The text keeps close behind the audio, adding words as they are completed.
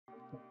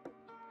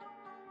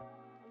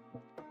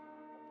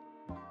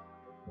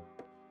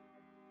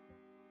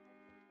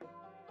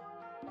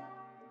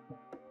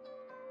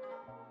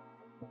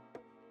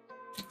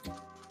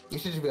You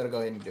should just be able to go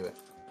ahead and do it.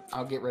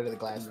 I'll get rid of the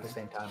glass at the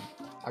same time.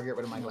 I'll get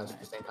rid of my glass at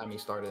the same time you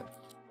start it.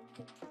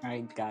 I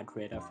got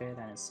rid of it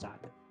and it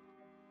started.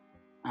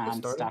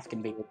 And staff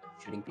can be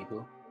shooting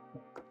people.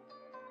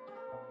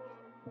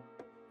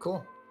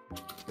 Cool.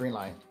 Green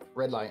light.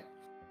 Red light.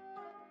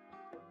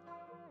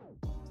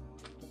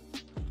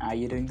 Are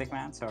you doing the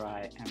commands or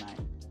am I?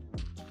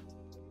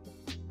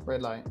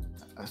 Red light.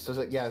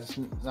 So yeah,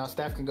 now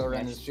staff can go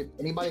around and shoot.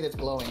 Anybody that's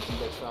glowing can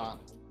get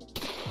shot.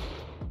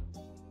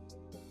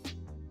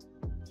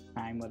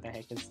 Time, what the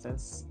heck is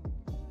this?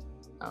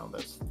 Oh,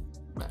 that's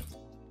bad.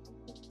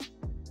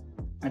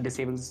 And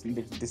disable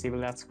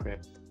that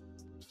script.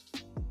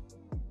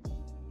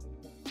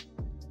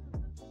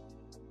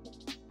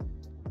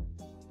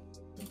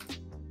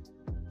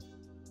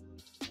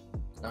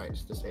 Alright,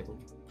 it's disabled.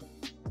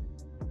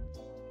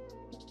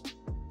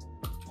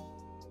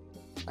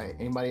 Alright,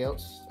 anybody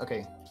else?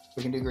 Okay,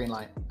 we can do green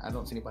light. I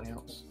don't see anybody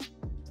else.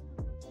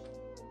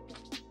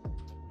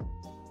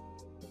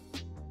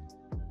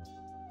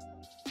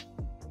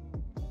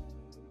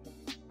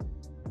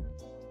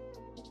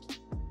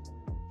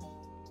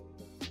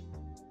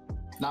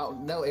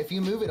 No, if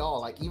you move it all,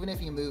 like even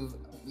if you move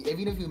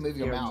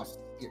your mouse,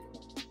 you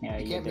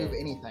can't move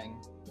anything.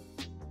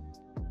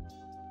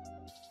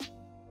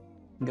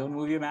 Don't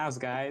move your mouse,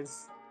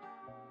 guys.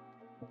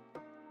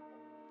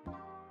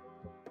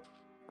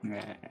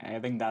 Yeah, I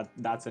think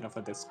that's enough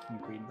for this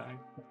green light.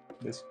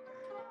 This.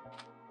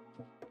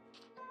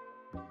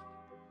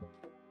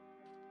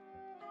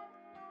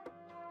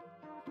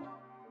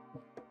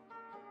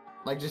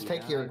 Like, just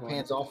take your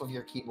hands off of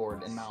your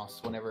keyboard and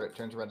mouse whenever it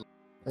turns red.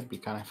 That'd be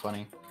kind of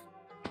funny.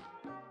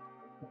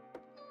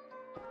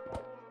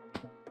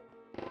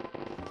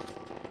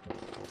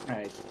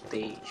 Alright,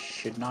 they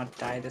should not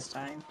die this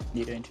time.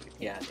 You didn't?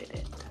 Yeah, they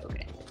did.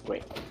 Okay,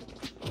 great.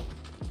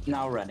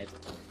 Now run it.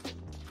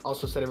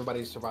 Also set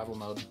everybody's survival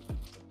mode.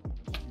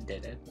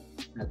 Did it.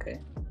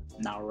 Okay.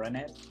 Now run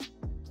it.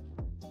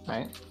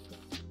 Alright.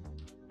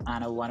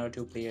 And 1 or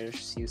 2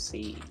 players you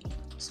see,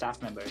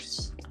 staff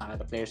members,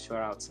 the players who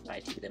are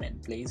outside, keep them in,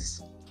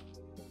 please.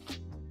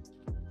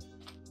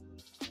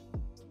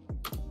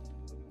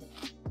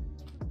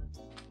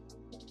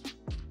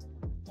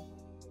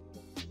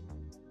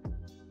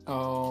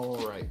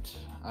 Alright.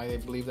 I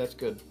believe that's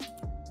good.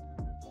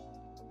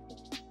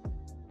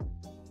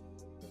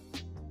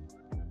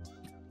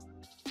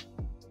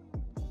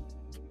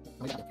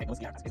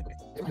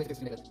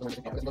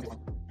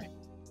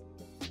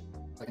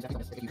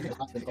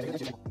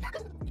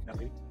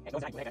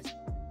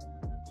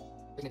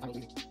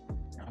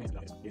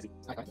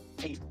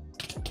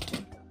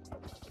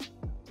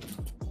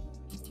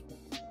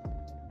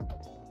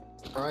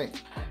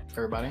 Alright,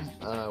 everybody.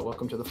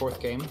 Welcome to the 4th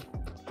game.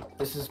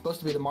 This is supposed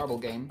to be the marble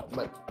game,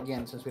 but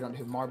again, since we don't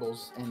do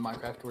marbles in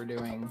Minecraft, we're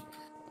doing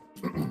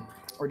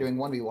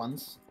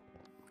 1v1s,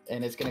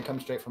 and it's going to come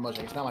straight from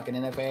Mojang. It's not like an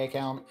NFA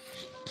account;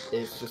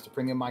 it's just a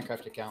premium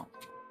Minecraft account.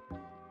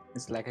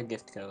 It's like a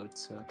gift code,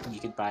 so you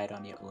could buy it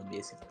on your own,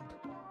 basically.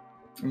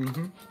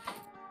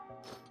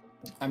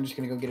 I'm just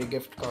going to go get a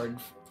gift card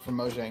from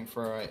Mojang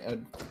for a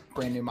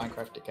brand new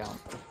Minecraft account.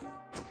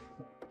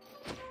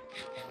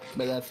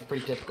 But that's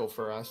pretty typical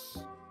for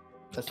us.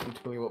 That's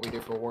typically what we do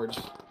for awards.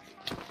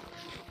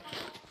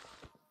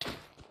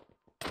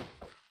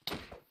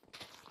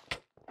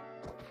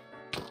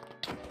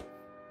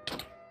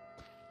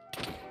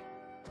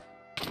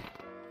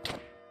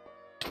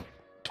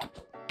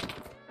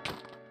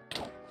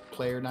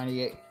 Player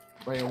 98,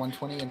 player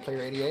 120, and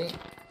player 88.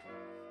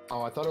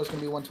 Oh, I thought it was going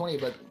to be 120,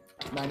 but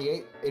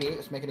 88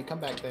 is making a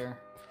comeback there.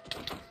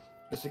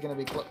 This is going to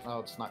be close. Oh,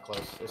 it's not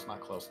close. It's not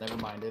close. Never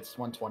mind. It's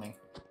 120.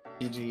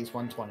 GG's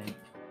 120.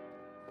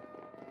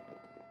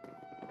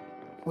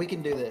 We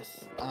can do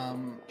this.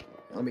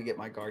 Let me get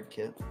my guard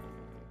kit.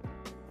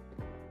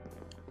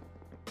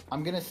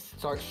 I'm going to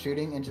start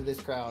shooting into this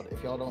crowd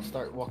if y'all don't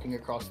start walking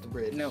across the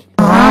bridge. No.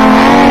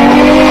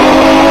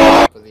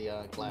 For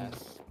the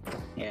glass.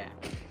 Yeah.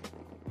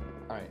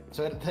 Alright,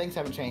 so things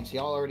haven't changed.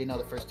 Y'all already know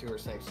the first 2 are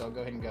safe, so go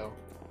ahead and go.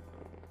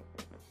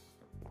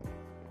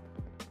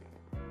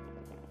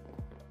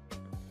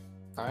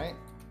 Alright,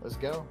 let's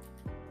go.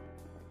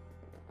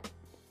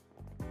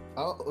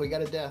 Oh, we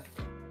got a death.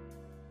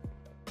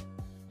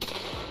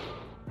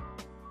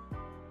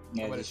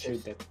 Yeah, just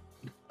shoot them.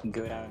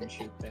 Go down and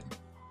shoot them.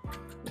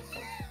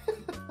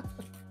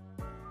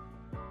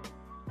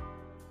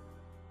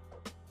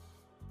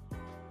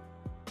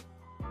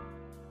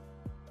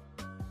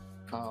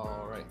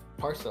 Alright,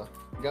 Parsa,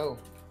 go.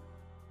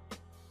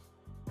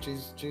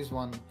 Choose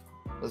one.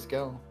 Let's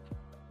go.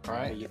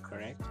 Alright. You're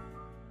correct.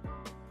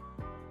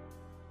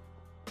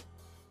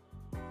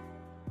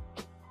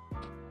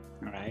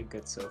 Alright,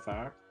 good so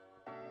far.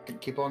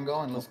 Keep on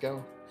going, let's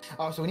go.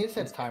 Oh, so we need to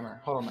set a timer.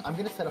 Hold on, I'm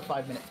gonna set a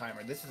 5-minute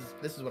timer. This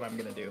is what I'm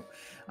gonna do.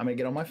 I'm gonna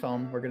get on my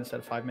phone. We're gonna set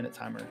a 5-minute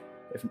timer.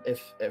 If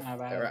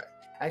right.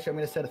 Actually, I'm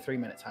gonna set a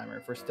 3-minute timer.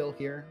 If we're still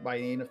here by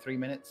the end of 3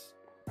 minutes,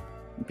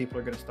 people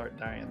are gonna start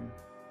dying.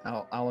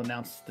 I'll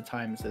announce the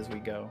times as we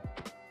go.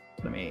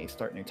 Let me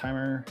start new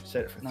timer.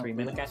 Set it for 3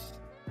 minutes.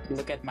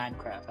 Look at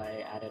Minecraft.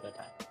 I added a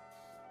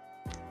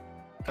time.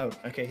 Oh,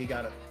 okay, he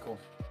got it. Cool.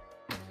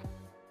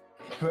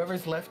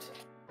 Whoever's left,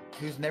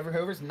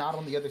 whoever's not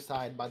on the other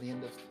side by the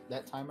end of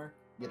that timer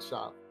gets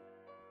shot.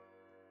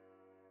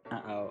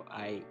 Uh-oh,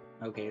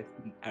 okay,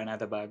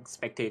 another bug.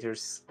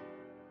 Spectators.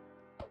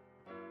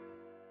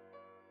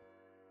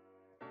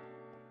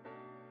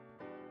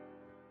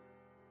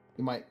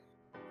 You might,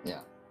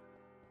 yeah.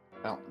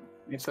 Oh,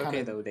 It's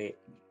okay though,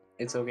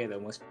 it's okay though,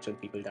 most of the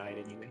people died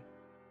anyway.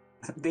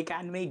 They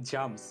can make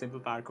jumps, simple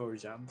parkour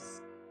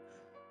jumps.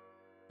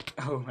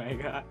 Oh my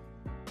god.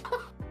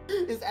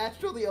 Is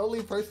Astro the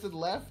only person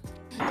left?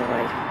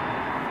 Right.